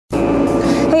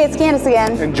Hey, it's Candace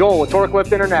again. And Joel with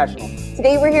Torklift International.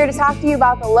 Today we're here to talk to you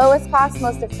about the lowest cost,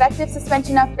 most effective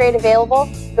suspension upgrade available,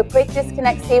 the Quick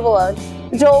Disconnect StableLoad.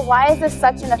 Joel, why is this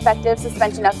such an effective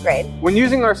suspension upgrade? When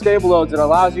using our StableLoads, it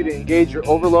allows you to engage your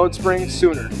overload springs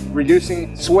sooner,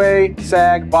 reducing sway,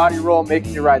 sag, body roll,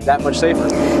 making your ride that much safer.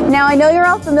 Now, I know you're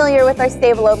all familiar with our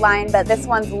StableLoad line, but this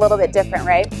one's a little bit different,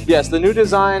 right? Yes, the new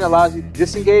design allows you to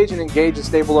disengage and engage the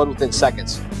StableLoad within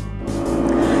seconds.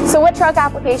 So what truck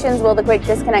applications will the Quick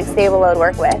Disconnect StableLoad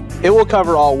work with? It will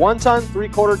cover all 1 ton,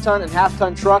 3/4 ton, and 1/2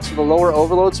 ton trucks with a lower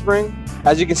overload spring.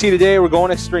 As you can see today, we're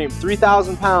going extreme,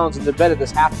 3,000 pounds in the bed of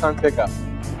this 1/2 ton pickup.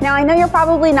 Now, I know you're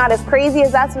probably not as crazy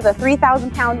as us with a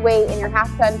 3,000 pound weight in your 1/2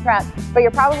 ton truck, but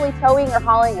you're probably towing or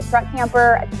hauling a truck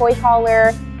camper, a toy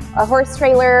hauler, a horse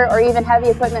trailer, or even heavy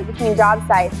equipment between job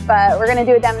sites. But we're gonna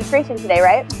do a demonstration today,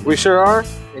 right? We sure are,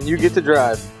 and you get to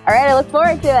drive. All right, I look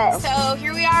forward to it. So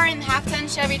here we are in the 1/2 ton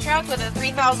Chevy truck with a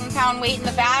 3,000 pound weight in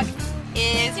the back.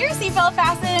 Is your seatbelt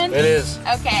fastened? It is.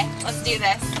 Okay, let's do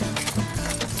this.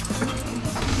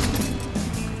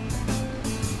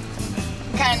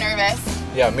 Kind of nervous.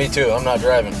 Yeah, me too. I'm not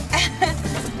driving.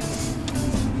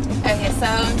 Okay, so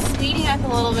I'm speeding up a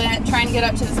little bit, trying to get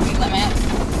up to the speed limit.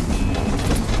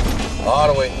 A lot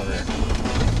of weight in the rear.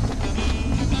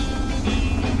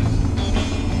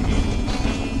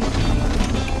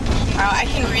 Oh, I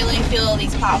can really feel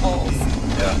these potholes.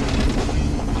 Yeah.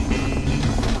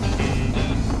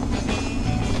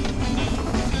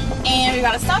 And we've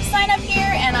got a stop sign up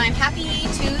here, and I'm happy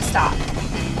to stop.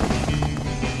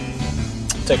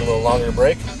 Take a little longer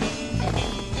break.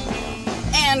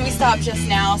 And we stopped just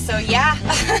now, so yeah,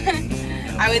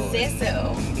 I would say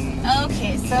so.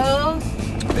 Okay, so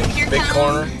here Big come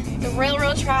corner. the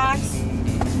railroad tracks.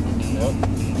 Yep.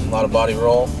 A lot of body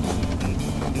roll.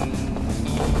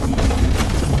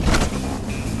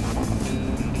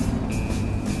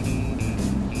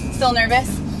 Still nervous?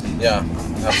 Yeah,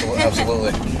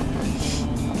 absolutely.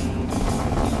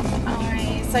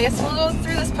 Alright, so I guess we'll go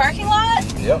through this parking lot.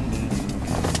 Yep.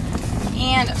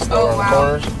 And, Slow oh around the wow,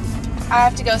 corners. I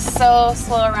have to go so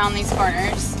slow around these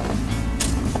corners.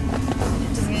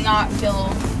 It does not feel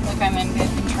like I'm in good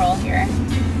control here.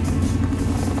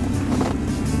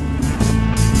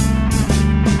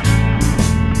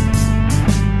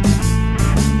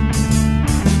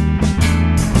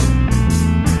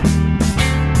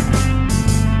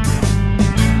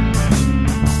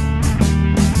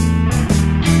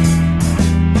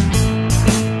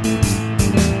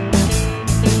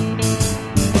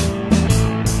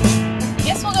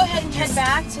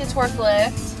 Back to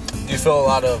Torklift. Do you feel a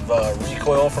lot of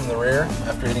recoil from the rear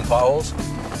after hitting potholes?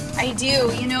 I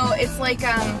do. You know, it's like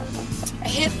I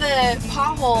hit the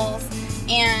potholes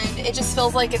and it just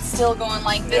feels like it's still going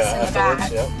like this in the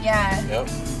back. Yep. Yeah. Yep.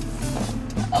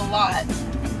 A lot.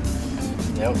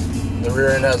 Yep. The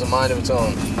rear end has a mind of its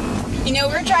own. You know,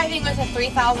 we're driving with a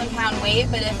 3,000 pound weight,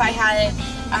 but if I had,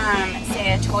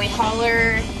 say, a toy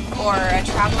hauler or a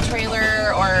travel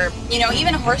trailer or, you know,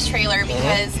 even a horse trailer,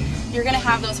 because you're going to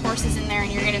have those horses in there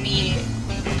and you're going to be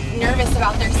nervous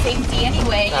about their safety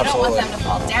anyway. You don't want them to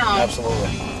fall down. Absolutely.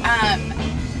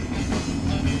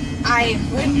 I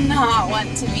would not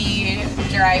want to be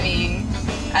driving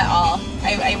at all.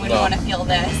 I wouldn't want to feel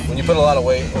this. When you put a lot of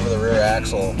weight over the rear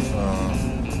axle,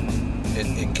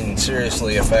 it can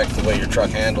seriously affect the way your truck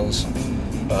handles.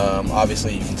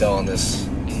 Obviously, you can tell in this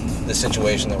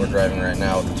situation that we're driving right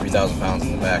now with the 3,000 pounds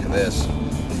in the back of this,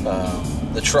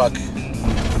 the truck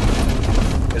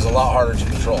is a lot harder to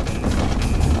control.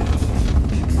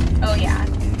 Oh yeah.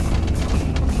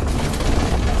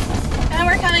 And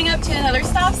we're coming up to another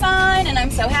stop sign, and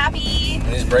I'm so happy.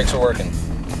 And these brakes are working.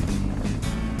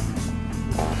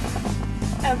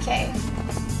 Okay.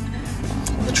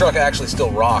 The truck actually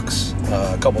still rocks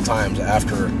a couple times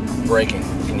after braking.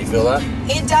 Can you feel that?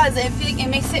 It does. It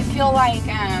makes it feel like,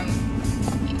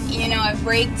 you know, I've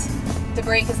braked, the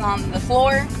brake is on the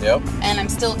floor, Yep. and I'm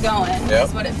still going. Yep.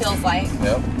 That's what it feels like.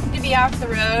 Yep. To be off the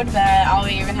road, but I'll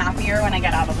be even happier when I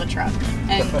get out of the truck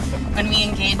and when we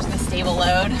engage the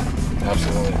StableLoad.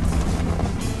 Absolutely.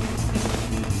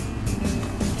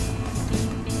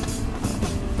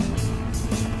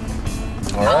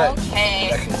 All right. Okay.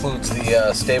 That concludes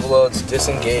the StableLoads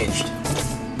disengaged.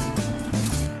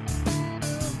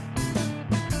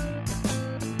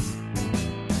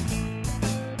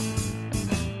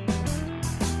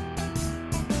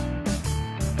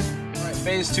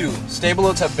 Phase 2.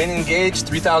 StableLoads have been engaged,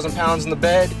 3,000 pounds in the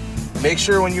bed. Make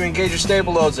sure when you engage your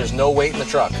StableLoads, there's no weight in the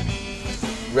truck.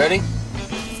 Ready?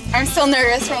 I'm still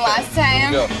nervous from last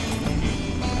time. Go.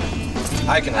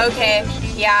 I can. Okay,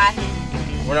 yeah.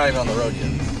 We're not even on the road yet.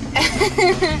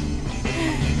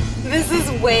 This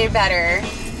is way better.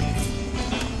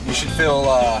 You should feel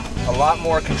a lot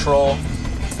more control.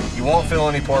 You won't feel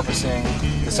any porpoising.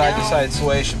 The side-to-side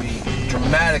sway should be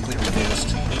dramatically reduced.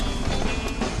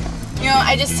 You know,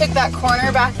 I just took that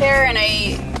corner back there and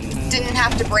I didn't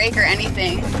have to brake or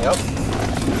anything. Yep.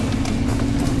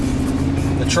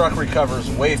 The truck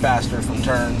recovers way faster from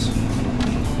turns.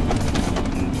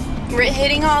 We're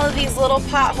hitting all of these little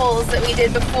potholes that we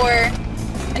did before.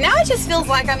 And now it just feels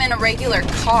like I'm in a regular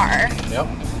car. Yep.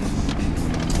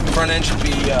 Front end should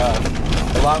be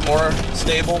a lot more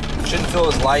stable. Shouldn't feel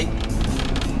as light.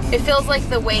 It feels like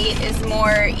the weight is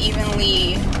more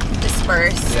evenly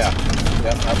dispersed. Yeah.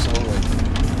 Yep, absolutely.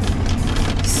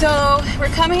 So we're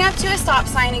coming up to a stop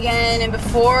sign again, and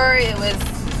before it was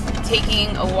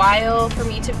taking a while for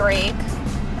me to brake.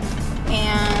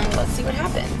 And let's see what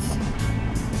happens.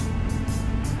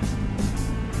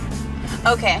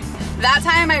 Okay, that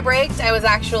time I braked, I was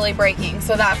actually braking,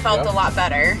 so that felt a lot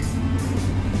better.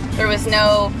 There was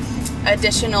no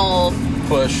additional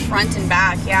push front and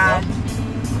back, yeah.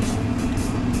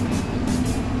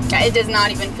 It does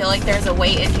not even feel like there's a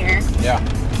weight in here. Yeah.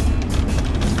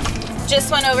 Just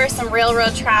went over some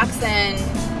railroad tracks and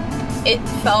it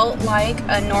felt like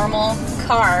a normal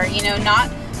car, you know, not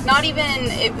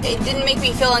even, it didn't make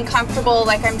me feel uncomfortable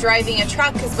like I'm driving a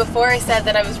truck, because before I said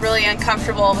that I was really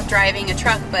uncomfortable with driving a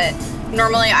truck, but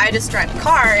normally I just drive a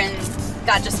car and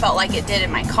that just felt like it did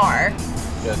in my car.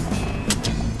 Good.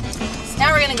 So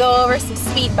now we're gonna go over some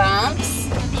speed bumps.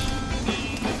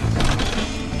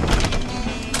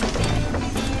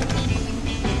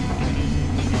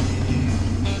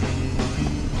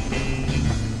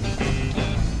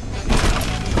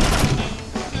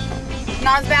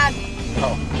 Not as bad.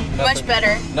 No. Much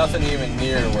better. Nothing even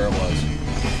near where it was.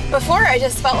 Before, I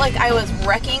just felt like I was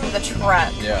wrecking the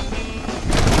truck. Yeah.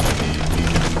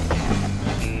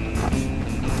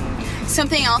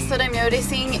 Something else that I'm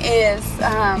noticing is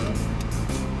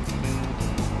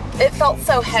it felt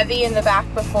so heavy in the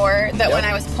back before that when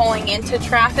I was pulling into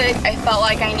traffic, I felt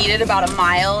like I needed about a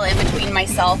mile in between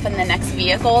myself and the next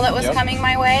vehicle that was coming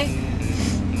my way.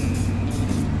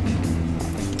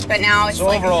 But now it's so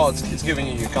like overall, it's giving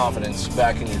you your confidence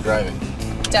back in your driving.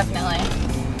 Definitely.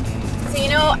 So, you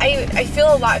know, I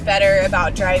feel a lot better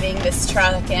about driving this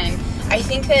truck, and I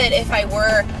think that if I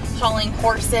were hauling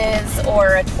horses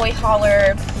or a toy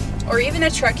hauler or even a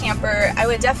truck camper, I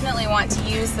would definitely want to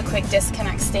use the quick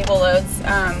disconnect StableLoads.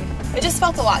 It just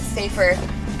felt a lot safer.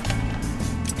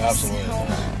 Absolutely.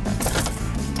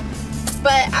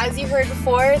 But as you heard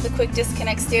before, the quick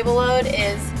disconnect StableLoad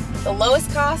is the lowest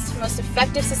cost, most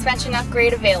effective suspension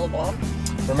upgrade available.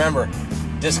 Remember,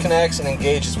 disconnects and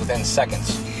engages within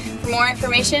seconds. For more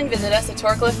information, visit us at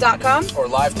torklift.com or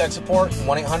live tech support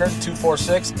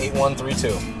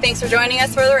 1-800-246-8132. Thanks for joining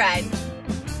us for the ride.